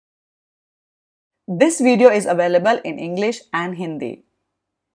This video is available in English and Hindi.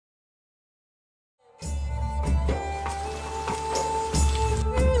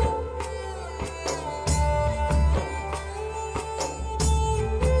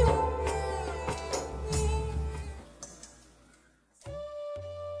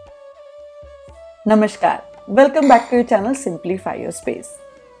 Namaskar. Welcome back to your channel Simplify Your Space.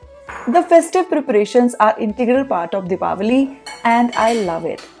 The festive preparations are an integral part of Diwali and I love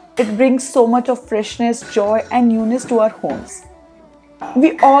it. It brings so much of freshness, joy and newness to our homes.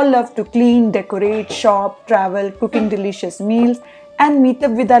 We all love to clean, decorate, shop, travel, cooking delicious meals and meet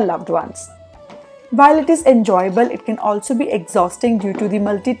up with our loved ones. While it is enjoyable, it can also be exhausting due to the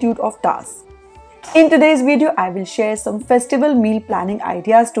multitude of tasks. In today's video, I will share some festival meal planning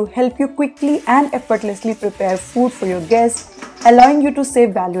ideas to help you quickly and effortlessly prepare food for your guests, allowing you to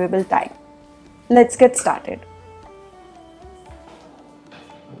save valuable time. Let's get started.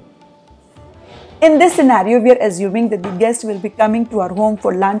 In this scenario, we are assuming that the guest will be coming to our home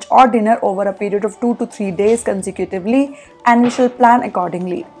for lunch or dinner over a period of 2 to 3 days consecutively, and we shall plan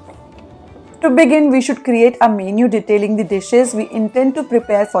accordingly. To begin, we should create a menu detailing the dishes we intend to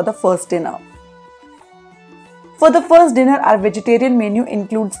prepare for the first dinner. For the first dinner, our vegetarian menu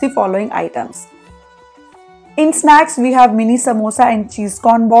includes the following items. In snacks, we have mini samosa and cheese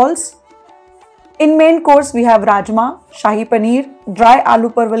corn balls. In main course, we have rajma, shahi paneer, dry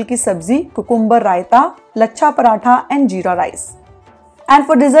aloo parwal ki sabzi, cucumber raita, lachha paratha and jeera rice. And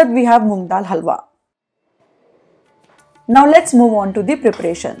for dessert, we have moong dal halwa. Now let's move on to the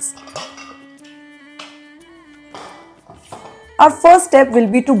preparations. Our first step will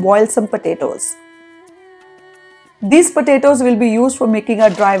be to boil some potatoes. These potatoes will be used for making our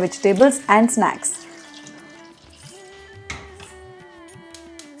dry vegetables and snacks.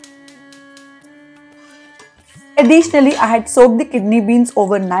 Additionally, I had soaked the kidney beans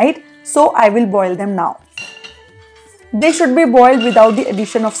overnight, so I will boil them now. They should be boiled without the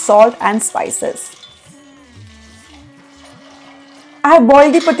addition of salt and spices. I have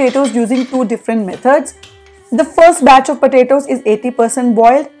boiled the potatoes using two different methods. The first batch of potatoes is 80%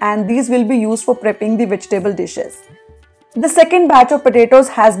 boiled and these will be used for prepping the vegetable dishes. The second batch of potatoes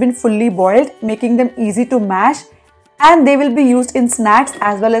has been fully boiled, making them easy to mash, and they will be used in snacks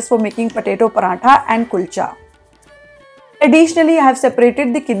as well as for making potato paratha and kulcha. Additionally, I have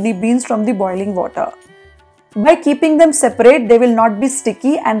separated the kidney beans from the boiling water. By keeping them separate, they will not be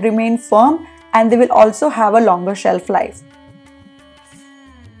sticky and remain firm, and they will also have a longer shelf life.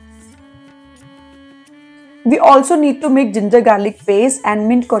 We also need to make ginger garlic paste and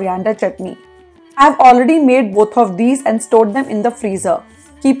mint coriander chutney. I have already made both of these and stored them in the freezer,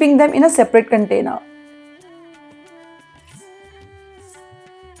 keeping them in a separate container.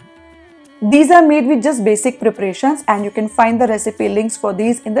 These are made with just basic preparations and you can find the recipe links for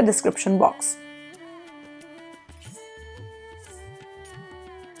these in the description box.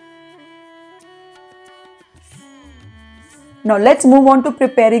 Now let's move on to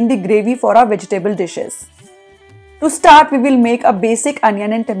preparing the gravy for our vegetable dishes. To start, we will make a basic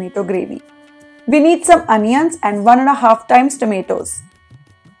onion and tomato gravy. We need some onions and 1.5 times tomatoes.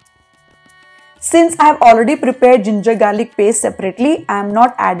 Since I have already prepared ginger garlic paste separately, I am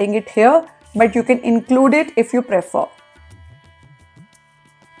not adding it here, but you can include it if you prefer.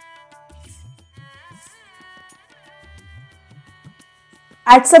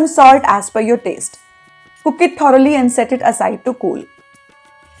 Add some salt as per your taste. Cook it thoroughly and set it aside to cool.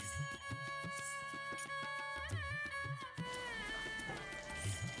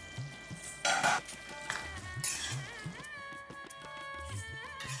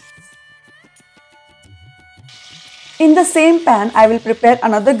 In the same pan, I will prepare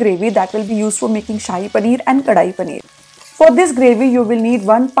another gravy that will be used for making shahi paneer and kadai paneer. For this gravy, you will need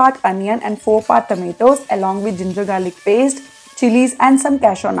 1 part onion and 4 part tomatoes along with ginger garlic paste, chilies and some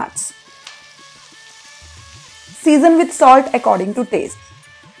cashew nuts. Season with salt according to taste.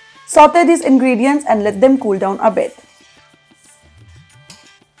 Saute these ingredients and let them cool down a bit.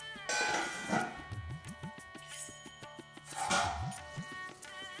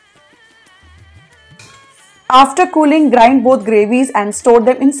 After cooling, grind both gravies and store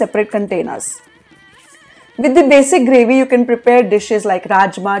them in separate containers. With the basic gravy, you can prepare dishes like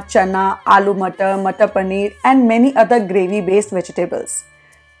rajma, chana, aloo matar paneer and many other gravy-based vegetables.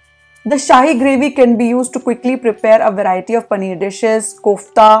 The shahi gravy can be used to quickly prepare a variety of paneer dishes,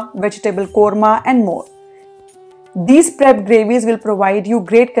 kofta, vegetable korma and more. These prepped gravies will provide you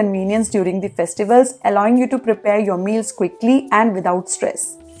great convenience during the festivals, allowing you to prepare your meals quickly and without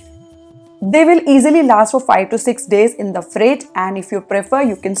stress. They will easily last for 5 to 6 days in the fridge, and if you prefer,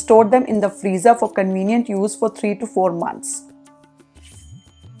 you can store them in the freezer for convenient use for 3 to 4 months.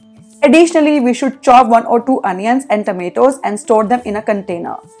 Additionally, we should chop 1 or 2 onions and tomatoes and store them in a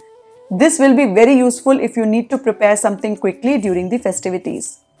container. This will be very useful if you need to prepare something quickly during the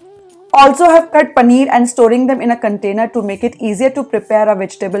festivities. Also have cut paneer and storing them in a container to make it easier to prepare our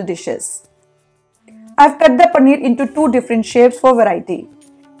vegetable dishes. I've cut the paneer into 2 different shapes for variety.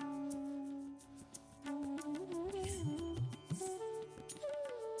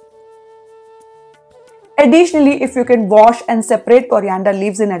 Additionally, if you can wash and separate coriander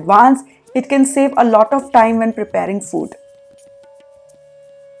leaves in advance, it can save a lot of time when preparing food.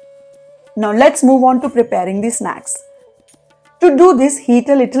 Now let's move on to preparing the snacks. To do this, heat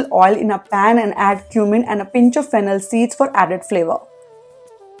a little oil in a pan and add cumin and a pinch of fennel seeds for added flavor.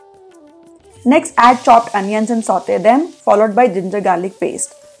 Next, add chopped onions and saute them, followed by ginger garlic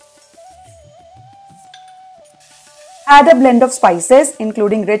paste. Add a blend of spices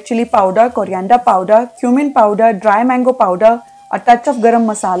including red chili powder, coriander powder, cumin powder, dry mango powder, a touch of garam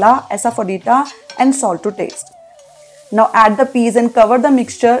masala, asafoetida and salt to taste. Now add the peas and cover the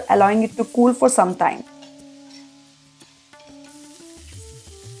mixture, allowing it to cool for some time.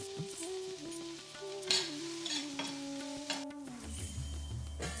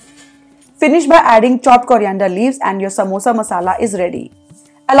 Finish by adding chopped coriander leaves and your samosa masala is ready.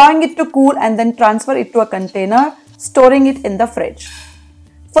 Allowing it to cool and then transfer it to a container, storing it in the fridge.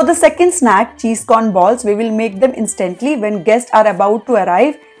 For the second snack, cheese corn balls, we will make them instantly when guests are about to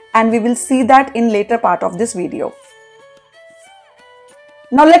arrive, and we will see that in later part of this video.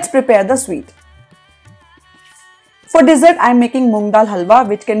 Now let's prepare the sweet. For dessert, I am making moong dal halwa,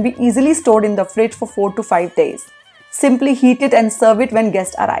 which can be easily stored in the fridge for 4 to 5 days. Simply heat it and serve it when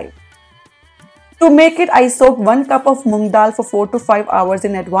guests arrive. To make it, I soak 1 cup of moong dal for 4 to 5 hours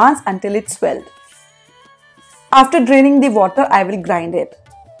in advance until it swelled. After draining the water, I will grind it.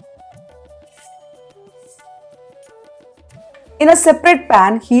 In a separate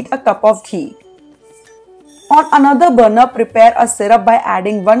pan, heat a cup of ghee. On another burner, prepare a syrup by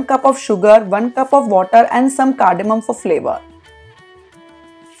adding 1 cup of sugar, 1 cup of water and some cardamom for flavor.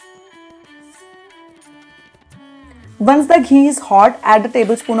 Once the ghee is hot, add a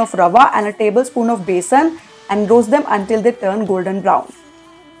tablespoon of rava and a tablespoon of besan and roast them until they turn golden brown.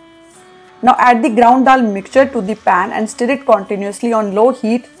 Now add the ground dal mixture to the pan and stir it continuously on low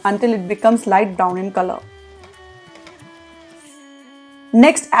heat until it becomes light brown in color.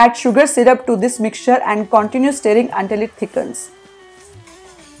 Next, add sugar syrup to this mixture and continue stirring until it thickens.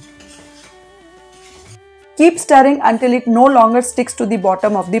 Keep stirring until it no longer sticks to the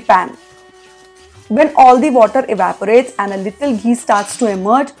bottom of the pan. When all the water evaporates and a little ghee starts to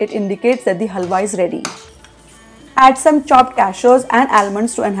emerge, it indicates that the halwa is ready. Add some chopped cashews and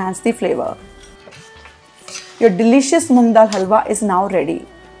almonds to enhance the flavor. Your delicious moong dal halwa is now ready.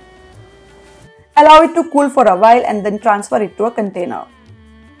 Allow it to cool for a while and then transfer it to a container.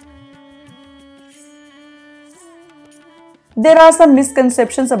 There are some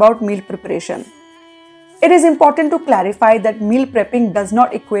misconceptions about meal preparation. It is important to clarify that meal prepping does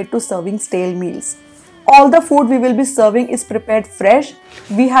not equate to serving stale meals. All the food we will be serving is prepared fresh.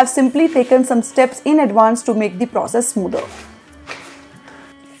 We have simply taken some steps in advance to make the process smoother.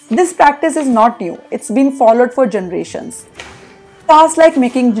 This practice is not new. It's been followed for generations. Tasks like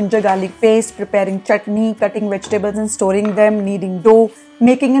making ginger garlic paste, preparing chutney, cutting vegetables and storing them, kneading dough,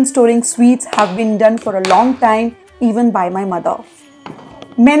 making and storing sweets have been done for a long time, even by my mother.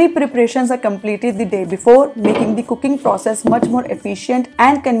 Many preparations are completed the day before, making the cooking process much more efficient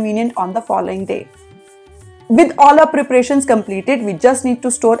and convenient on the following day. With all our preparations completed, we just need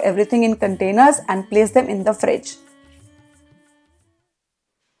to store everything in containers and place them in the fridge.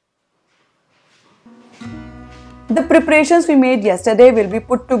 The preparations we made yesterday will be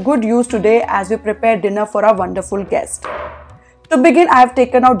put to good use today as we prepare dinner for our wonderful guest. To begin, I have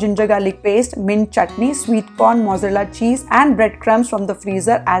taken out ginger garlic paste, mint chutney, sweet corn, mozzarella cheese and breadcrumbs from the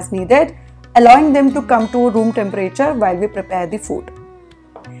freezer as needed, allowing them to come to room temperature while we prepare the food.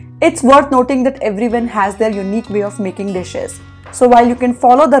 It's worth noting that everyone has their unique way of making dishes. So while you can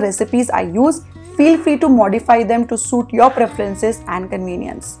follow the recipes I use, feel free to modify them to suit your preferences and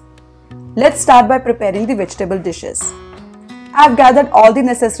convenience. Let's start by preparing the vegetable dishes. I've gathered all the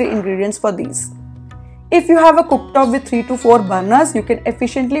necessary ingredients for these. If you have a cooktop with 3 to 4 burners, you can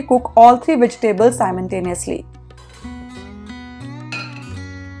efficiently cook all 3 vegetables simultaneously.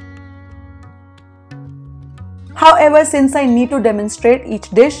 However, since I need to demonstrate each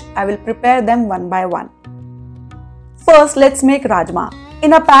dish, I will prepare them one by one. First, let's make rajma.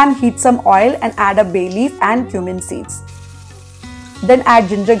 In a pan, heat some oil and add a bay leaf and cumin seeds. Then add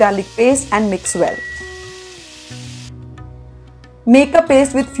ginger garlic paste and mix well. Make a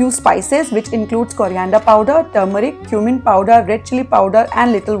paste with few spices which includes coriander powder, turmeric, cumin powder, red chili powder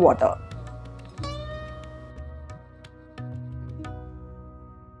and little water.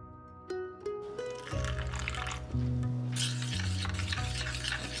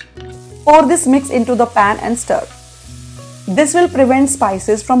 Pour this mix into the pan and stir. This will prevent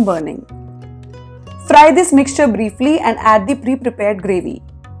spices from burning. Fry this mixture briefly and add the pre-prepared gravy.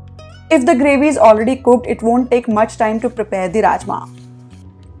 If the gravy is already cooked, it won't take much time to prepare the rajma.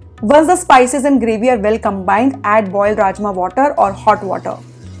 Once the spices and gravy are well combined, add boiled rajma water or hot water.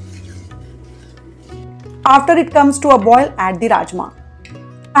 After it comes to a boil, add the rajma.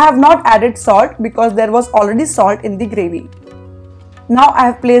 I have not added salt because there was already salt in the gravy. Now I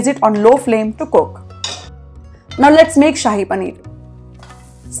have placed it on low flame to cook. Now let's make Shahi Paneer.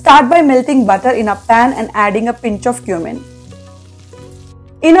 Start by melting butter in a pan and adding a pinch of cumin.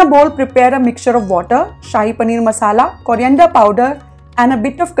 In a bowl, prepare a mixture of water, Shahi Paneer masala, coriander powder and a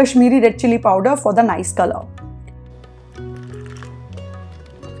bit of Kashmiri red chili powder for the nice color.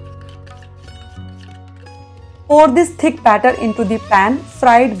 Pour this thick batter into the pan,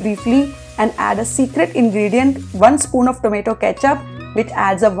 fry it briefly and add a secret ingredient, 1 spoon of tomato ketchup, which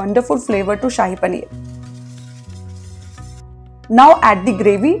adds a wonderful flavor to Shahi Paneer. Now add the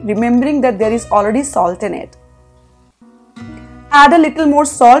gravy, remembering that there is already salt in it. Add a little more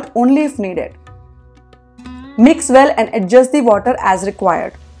salt only if needed. Mix well and adjust the water as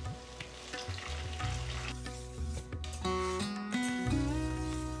required.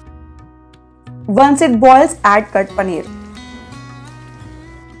 Once it boils, add cut paneer.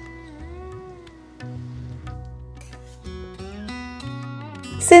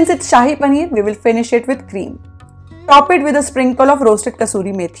 Since it's Shahi Paneer, we will finish it with cream. Top it with a sprinkle of roasted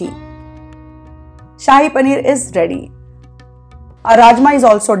kasuri methi. Shahi Paneer is ready. Our rajma is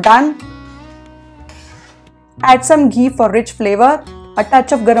also done. Add some ghee for rich flavor, a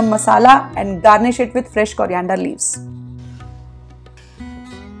touch of garam masala and garnish it with fresh coriander leaves.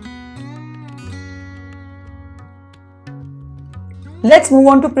 Let's move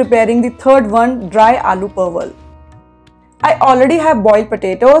on to preparing the third one, dry aloo parwal. I already have boiled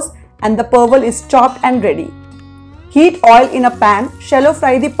potatoes and the parwal is chopped and ready. Heat oil in a pan, shallow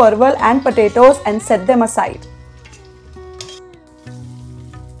fry the parwal and potatoes and set them aside.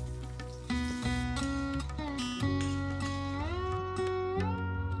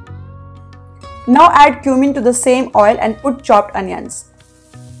 Now add cumin to the same oil and put chopped onions.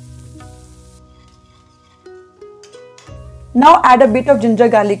 Now add a bit of ginger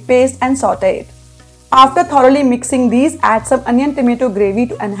garlic paste and saute it. After thoroughly mixing these, add some onion tomato gravy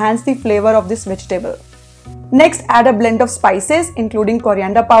to enhance the flavor of this vegetable. Next, add a blend of spices including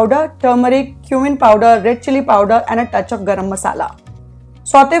coriander powder, turmeric, cumin powder, red chili powder and a touch of garam masala.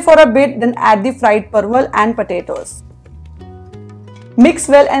 Saute for a bit, then add the fried parwal and potatoes. Mix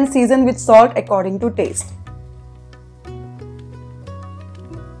well and season with salt according to taste.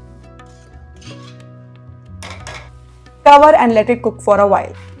 Cover and let it cook for a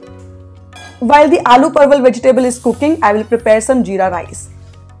while. While the aloo parwal vegetable is cooking, I will prepare some jeera rice.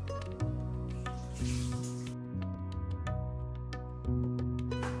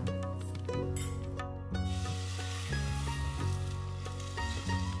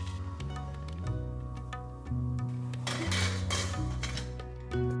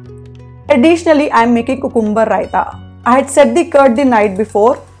 Additionally, I am making cucumber raita. I had set the curd the night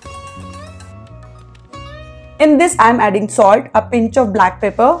before. In this, I am adding salt, a pinch of black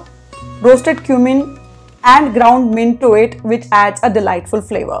pepper, roasted cumin and ground mint to it, which adds a delightful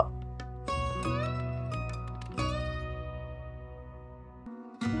flavor.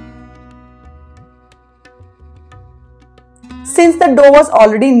 Since the dough was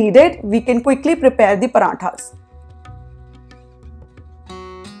already kneaded, we can quickly prepare the parathas.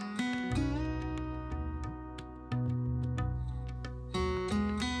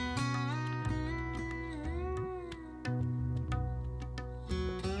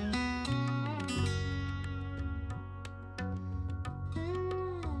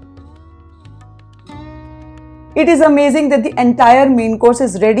 It is amazing that the entire main course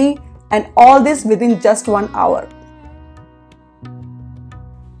is ready and all this within just 1 hour.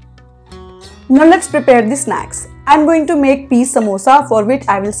 Now let's prepare the snacks. I am going to make peas samosa, for which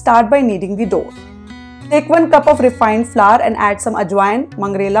I will start by kneading the dough. Take 1 cup of refined flour and add some ajwain,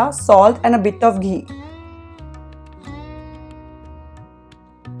 mangrela, salt and a bit of ghee.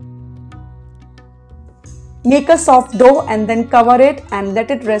 Make a soft dough and then cover it and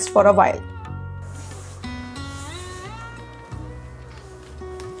let it rest for a while.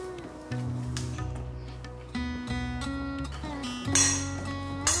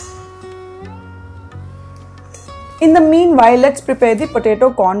 In the meanwhile, let's prepare the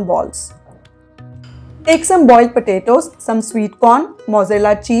potato corn balls. Take some boiled potatoes, some sweet corn,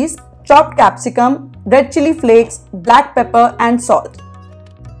 mozzarella cheese, chopped capsicum, red chili flakes, black pepper and salt.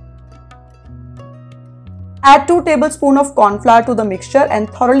 Add 2 tablespoons of corn flour to the mixture and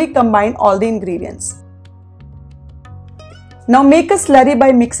thoroughly combine all the ingredients. Now make a slurry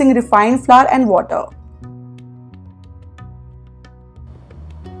by mixing refined flour and water.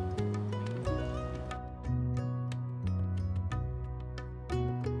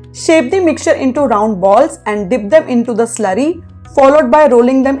 Shape the mixture into round balls and dip them into the slurry, followed by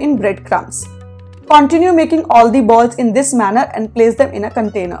rolling them in breadcrumbs. Continue making all the balls in this manner and place them in a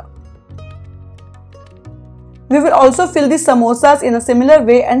container. We will also fill the samosas in a similar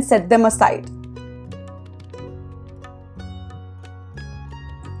way and set them aside.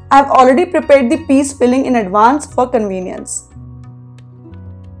 I have already prepared the piece filling in advance for convenience.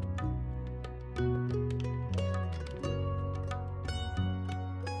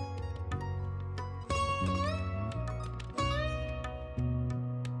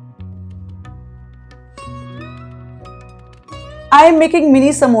 I am making mini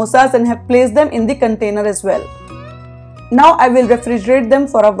samosas and have placed them in the container as well. Now I will refrigerate them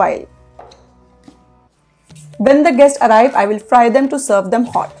for a while. When the guests arrive, I will fry them to serve them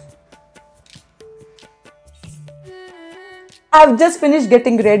hot. I have just finished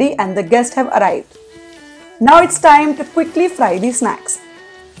getting ready and the guests have arrived. Now it's time to quickly fry the snacks.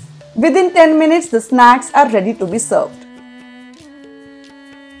 Within 10 minutes, the snacks are ready to be served.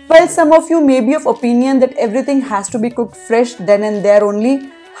 While some of you may be of opinion that everything has to be cooked fresh then and there only,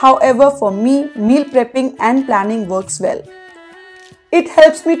 however, for me, meal prepping and planning works well. It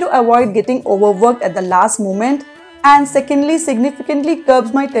helps me to avoid getting overworked at the last moment, and secondly, significantly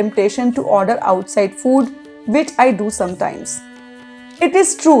curbs my temptation to order outside food, which I do sometimes. It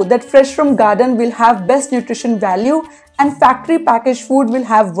is true that fresh from garden will have best nutrition value and factory packaged food will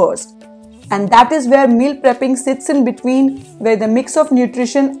have worst. And that is where meal prepping sits in between, where the mix of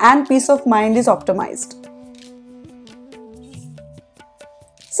nutrition and peace of mind is optimized.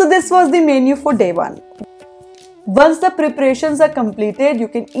 So this was the menu for day 1. Once the preparations are completed, you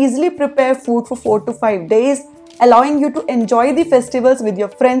can easily prepare food for 4 to 5 days, allowing you to enjoy the festivals with your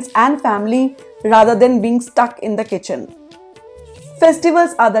friends and family rather than being stuck in the kitchen.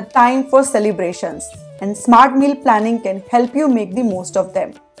 Festivals are the time for celebrations, and smart meal planning can help you make the most of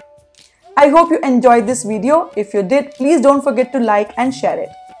them. I hope you enjoyed this video. If you did, please don't forget to like and share it.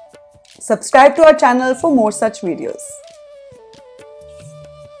 Subscribe to our channel for more such videos.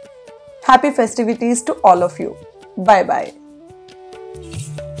 Happy festivities to all of you. Bye bye.